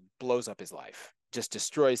mafioso blows up his life, just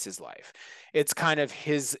destroys his life. It's kind of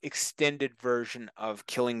his extended version of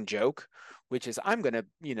Killing Joke, which is I'm going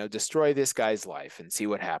to, destroy this guy's life and see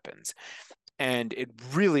what happens. And it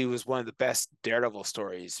really was one of the best Daredevil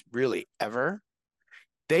stories really ever.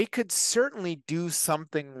 They could certainly do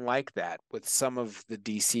something like that with some of the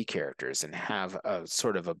DC characters and have a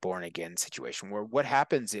sort of a born again situation where what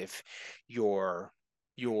happens if your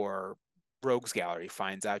rogues gallery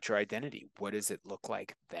finds out your identity? What does it look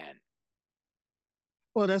like then?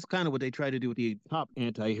 Well, that's kind of what they try to do with the top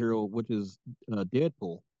anti-hero, which is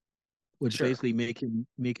Deadpool, which Sure. basically make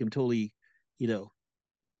him totally, you know,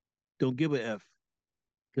 don't give a f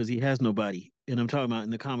because he has nobody. And I'm talking about in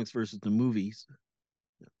the comics versus the movies.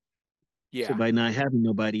 So Yeah. by not having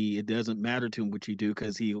nobody, it doesn't matter to him what you do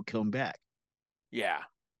because he'll come back. Yeah.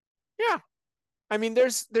 Yeah. I mean,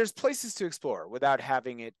 there's places to explore without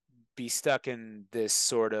having it be stuck in this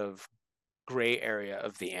sort of gray area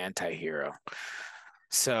of the anti-hero.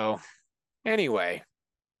 So anyway,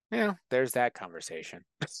 there's that conversation.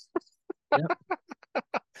 Yep.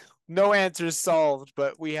 No answers solved,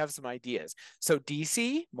 but we have some ideas. So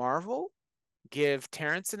DC, Marvel, give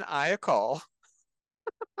Terrence and I a call.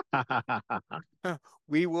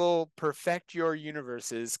 We will perfect your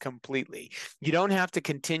universes completely. You don't have to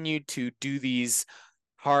continue to do these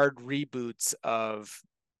hard reboots of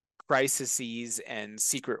crises and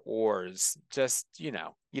secret wars. Just, you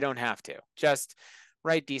don't have to. Just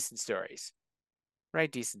write decent stories.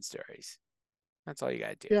 Write decent stories. That's all you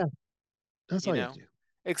got to do. Yeah, that's You all you have know, to do.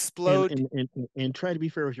 And, explode. and and and try to be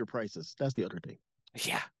fair with your prices. That's the other thing.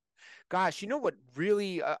 Yeah. Gosh, what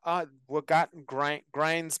really what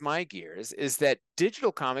grinds my gears is that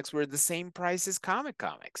digital comics were the same price as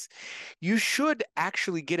comics. You should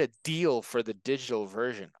actually get a deal for the digital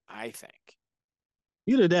version, I think.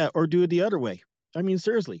 Either that or do it the other way. I mean,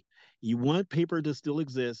 seriously, you want paper to still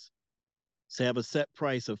exist, to have a set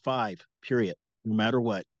price of 5, period, no matter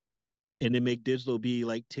what, and then make digital be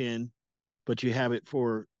like 10, but you have it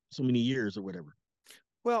for so many years or whatever.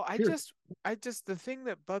 Well, Period. the thing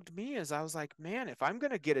that bugged me is I was like, man, if I'm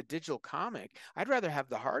going to get a digital comic, I'd rather have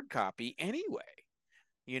the hard copy anyway.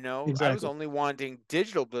 I was Exactly. only wanting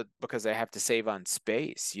digital, but because I have to save on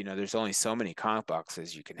space. There's only so many comic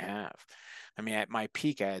boxes you can have. I mean, at my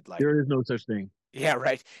peak, I had like, There is no such thing. yeah,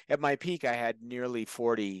 right. At my peak, I had nearly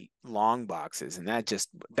 40 long boxes, and that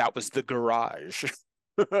was the garage.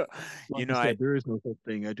 Like You you know, I said, there is no such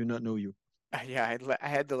thing. I do not know you. yeah, I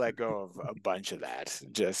had to let go of a bunch of that.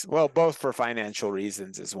 Just well, both for financial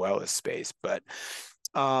reasons as well as space. But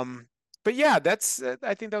um, But yeah, that's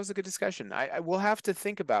I think that was a good discussion. I will have to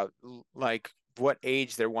think about like what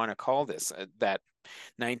age they want to call this, that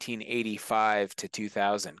 1985 to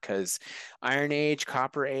 2000, because Iron Age,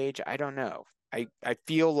 Copper Age, I don't know. I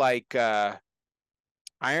feel like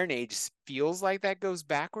Iron Age feels like that goes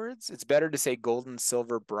backwards. It's better to say golden,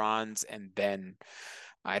 silver, bronze, and then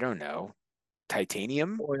I don't know,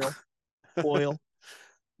 titanium. Foil, foil.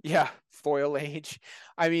 Yeah, foil age.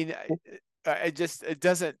 I mean, it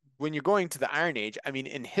doesn't, when you're going to the Iron Age, I mean,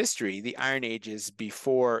 in history, the Iron Age is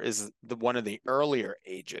the one of the earlier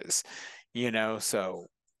ages, so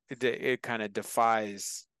it kind of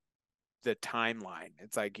defies the timeline.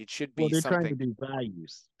 It's like it should Well, be they're trying to something. do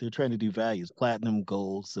values. They're trying to do values: platinum,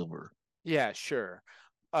 gold, silver. Yeah, sure.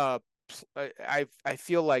 Uh, I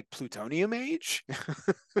feel like plutonium age.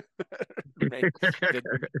 Right.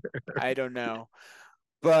 I don't know.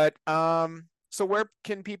 But so where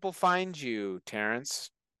can people find you,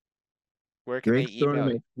 Terrence? Where can they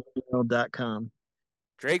email you? DrakeStorm@gmail.com.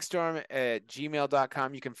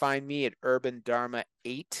 Drakestorm@gmail.com. You can find me at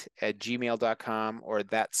urbandharma8@gmail.com or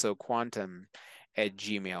that's so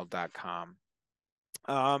quantum@gmail.com.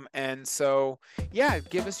 And so, yeah,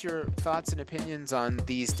 give us your thoughts and opinions on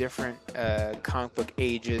these different comic book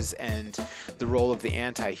ages and the role of the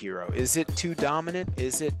anti-hero. Is it too dominant?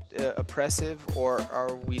 Is it oppressive? Or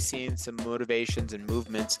are we seeing some motivations and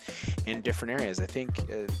movements in different areas? I think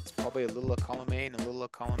it's probably a little of column A and a little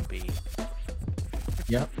of column B.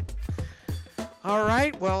 Yep. All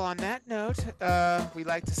right. Well, on that note, we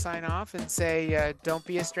like to sign off and say, don't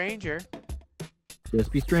be a stranger.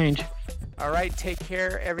 Just be strange. All right, take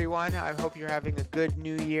care, everyone. I hope you're having a good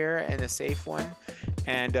new year and a safe one.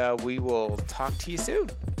 And we will talk to you soon.